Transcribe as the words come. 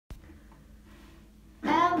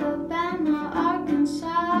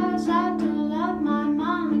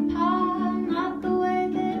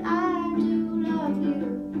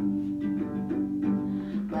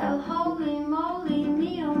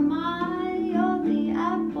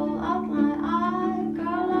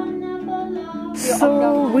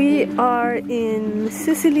So we are in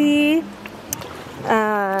Sicily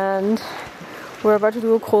and we're about to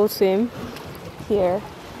do a cold swim here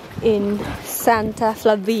in Santa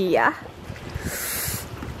Flavia.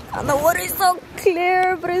 And the water is so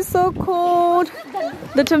clear, but it's so cold.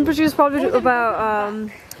 The temperature is probably about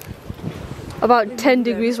 10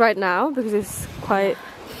 degrees right now because it's quite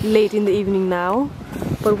late in the evening now.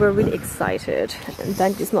 But we're really excited. And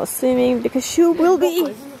Danky's not swimming because she will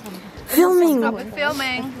be filming. Stop with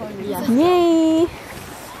filming. Yeah. Yay!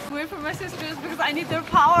 Wait for my sisters because I need their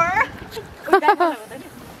power.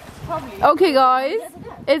 Okay guys,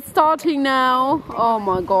 it's starting now. Oh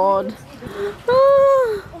my god.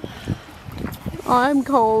 I'm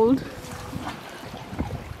cold.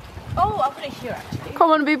 Oh, I'll put it here actually.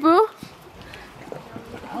 Come on, Bipu.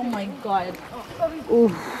 Oh my god.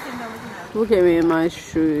 Ooh. Look at me in my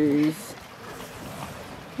shoes.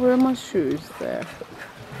 Where are my shoes there?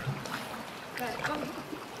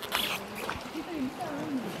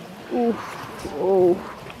 Ooh. Oh.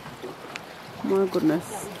 My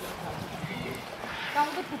goodness.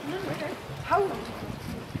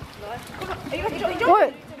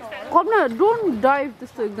 Wait. Komna, don't dive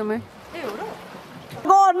this to exam.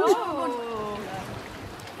 God. Oh.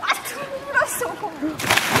 That's so cool.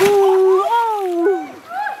 Oh.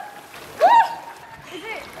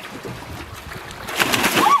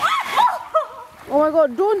 Oh my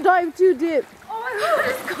god, don't dive too deep. Oh my god,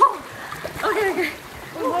 it's cold. Okay, okay.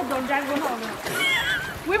 We both don't dive one home.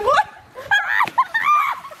 We both.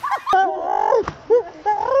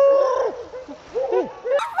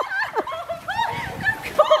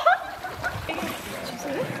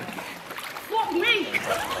 What me?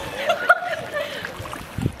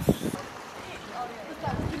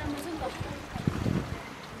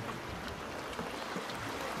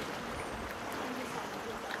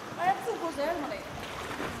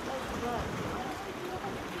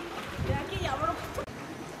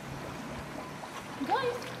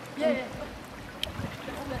 Yeah.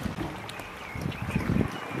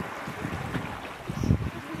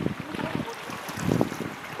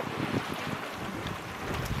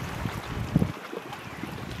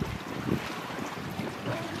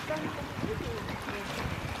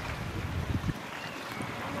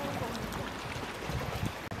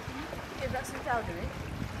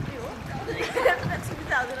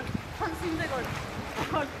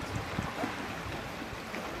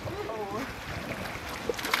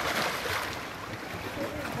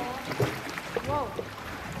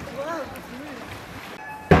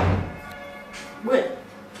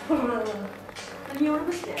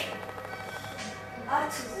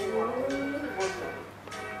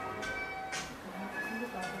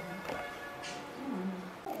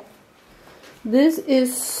 This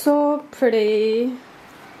is so pretty.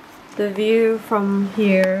 The view from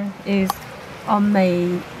here is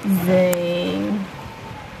amazing.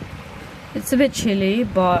 It's a bit chilly,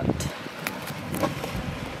 but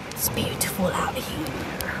it's beautiful out here.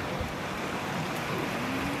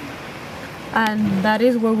 And that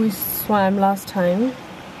is where we swam last time.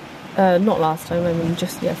 Not last time, I mean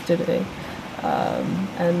just yesterday.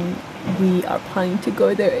 And we are planning to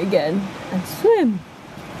go there again and swim.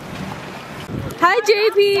 Hi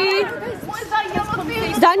JP!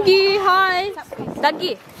 Danky, hi!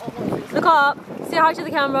 Danky, look up, say hi to the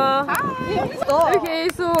camera. Hi! Okay,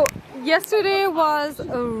 so yesterday was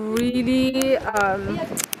a really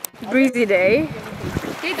breezy day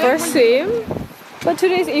for a swim, but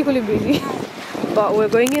today is equally breezy. But we're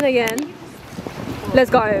going in again. Let's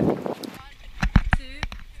go. 1, 2,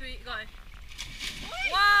 3, go.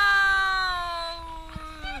 Wow!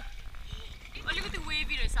 Oh, look at the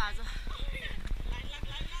wavy size.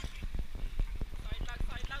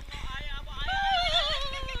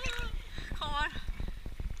 Come on.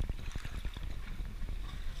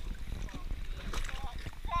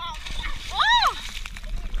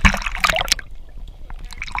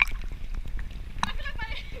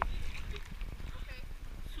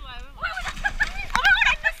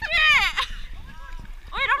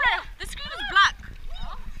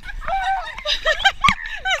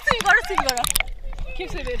 Keep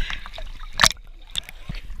swimming.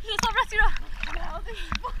 Stop resting up.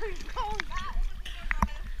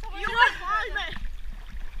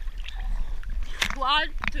 One,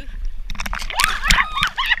 two.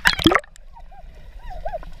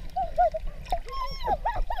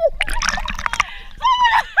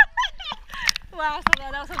 Wow,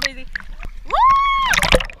 that was amazing.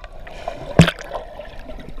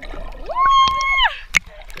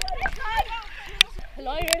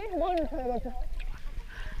 Hello, you ready? Come on,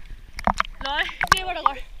 Loi, see what I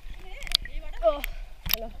got. Oh,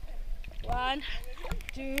 hello. 1,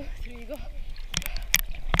 2, 3, go.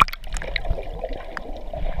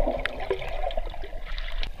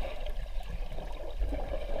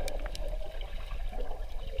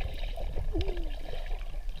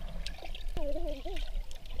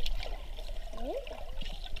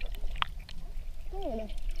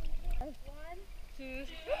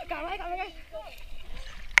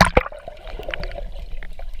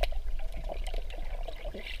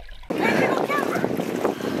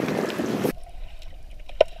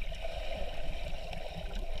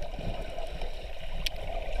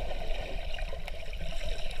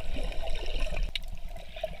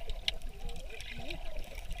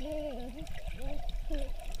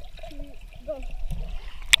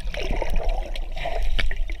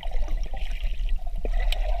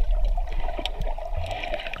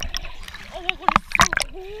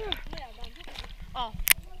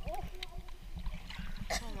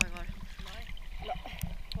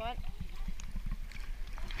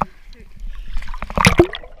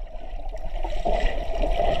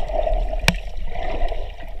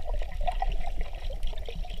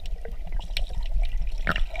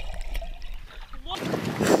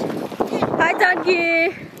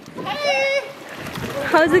 Ducky! Hey!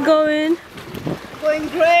 How's it going? Going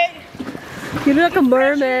great. You look like a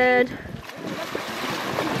mermaid.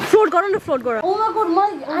 Float, go on the float, go on. Oh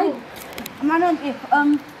my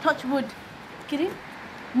god, touch wood. Kidding?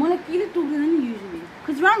 Usually.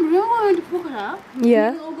 Because remember when we went to Pokhara?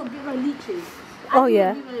 Yeah. We all got bit by leeches. Oh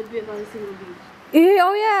yeah. We got bit by a single bee. Yeah,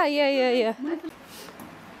 oh yeah, yeah.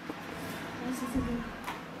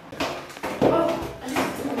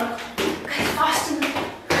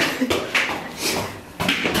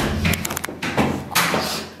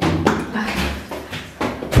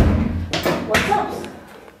 What's up?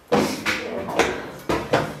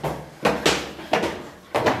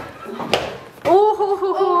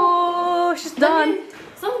 Oh, she's done.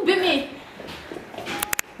 Someone bit me.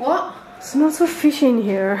 What? Smells so fishy in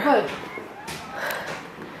here. What?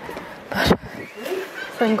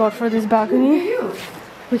 Thank God for this balcony.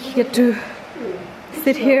 We can get to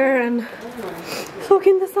sit here and soak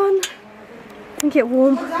in the sun and get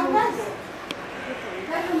warm.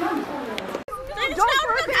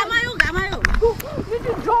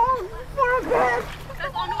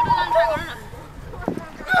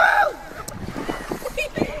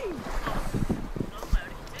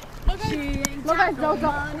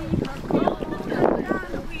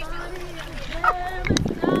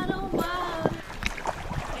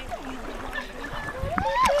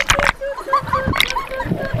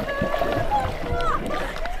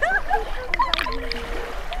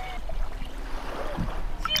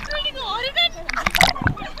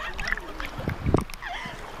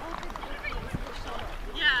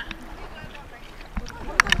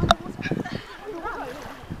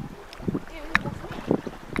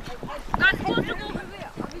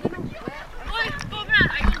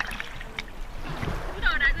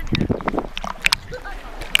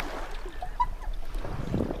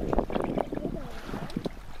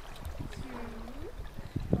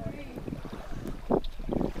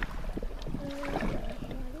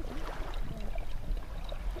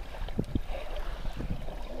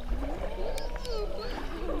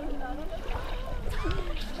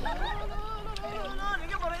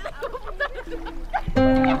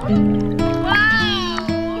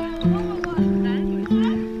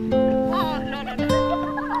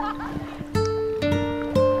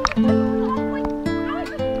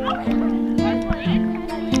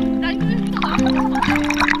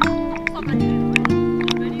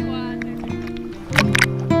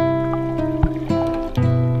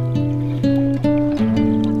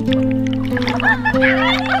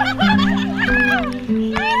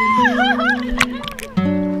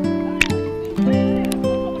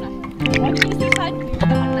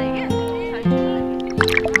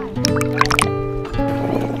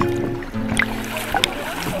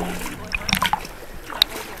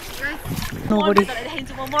 Nobody.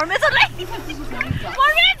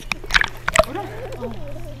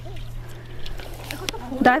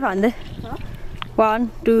 Dive on there.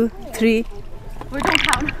 1, 2, 3. We don't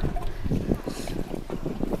count.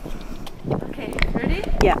 Okay, ready?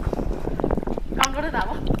 Yeah. Can't go to that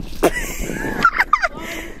one. 1,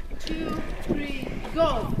 2, 3, go.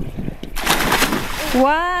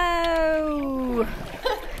 Wow.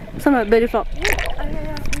 Some belly flop.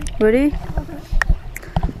 Ready?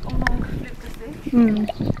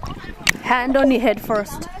 Hand on your head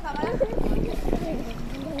first.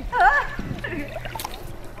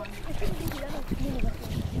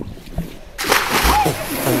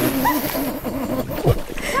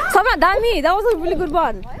 Samra, Dami, that was a really good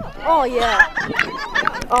one. Oh yeah.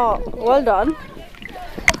 Oh, well done.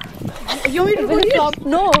 You want me to go Flop?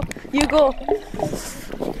 No, you go.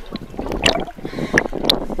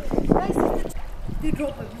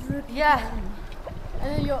 Yeah.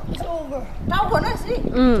 And then it's over. That one, I see.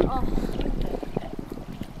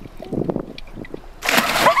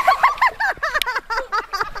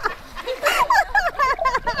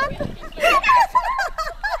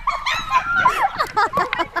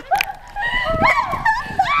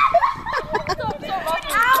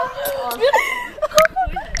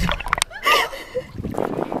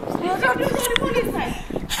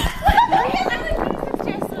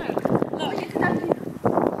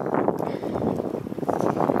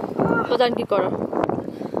 প্রধান কি করো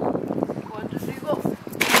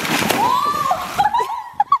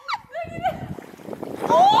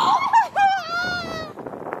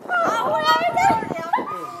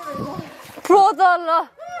প্রধান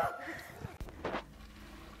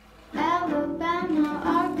Alabama,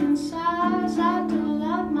 Arkansas, I do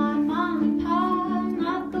love my mom and pop,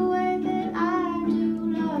 not the way that I do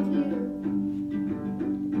love you.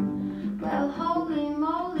 Well, holy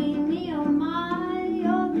moly, me oh my,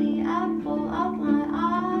 you're the apple of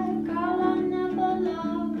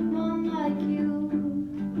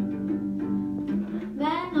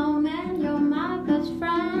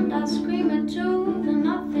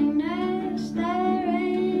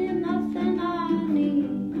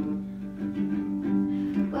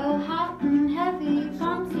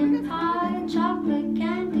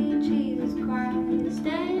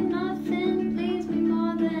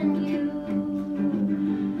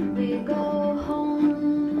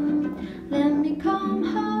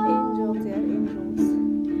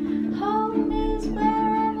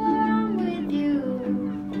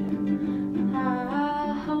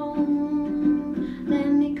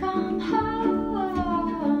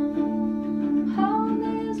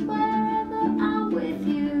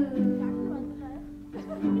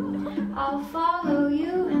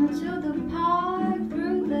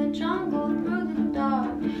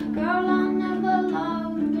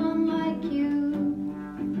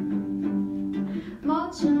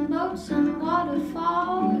moats and boats and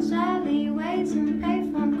waterfalls, alleyways and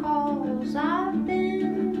payphone calls. I've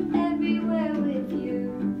been everywhere with you.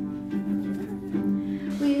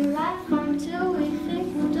 We laugh until we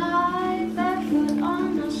think we'll die, barefoot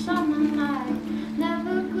on a summer night.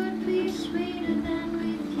 Never could be sweeter than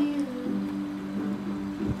with you.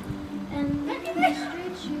 And in the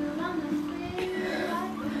streets you run free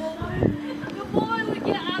like a boy.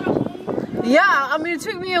 Yeah, I mean it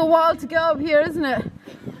took me a while to get up here, isn't it?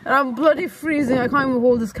 And I'm bloody freezing. I can't even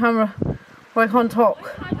hold this camera, or I can't talk.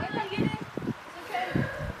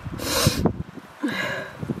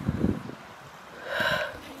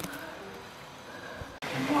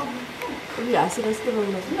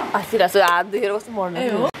 Asirasuado, hero sa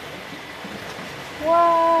morning.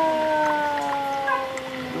 Wow!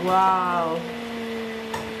 Wow.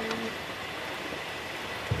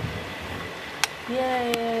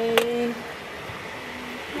 Yay!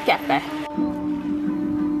 Cafe.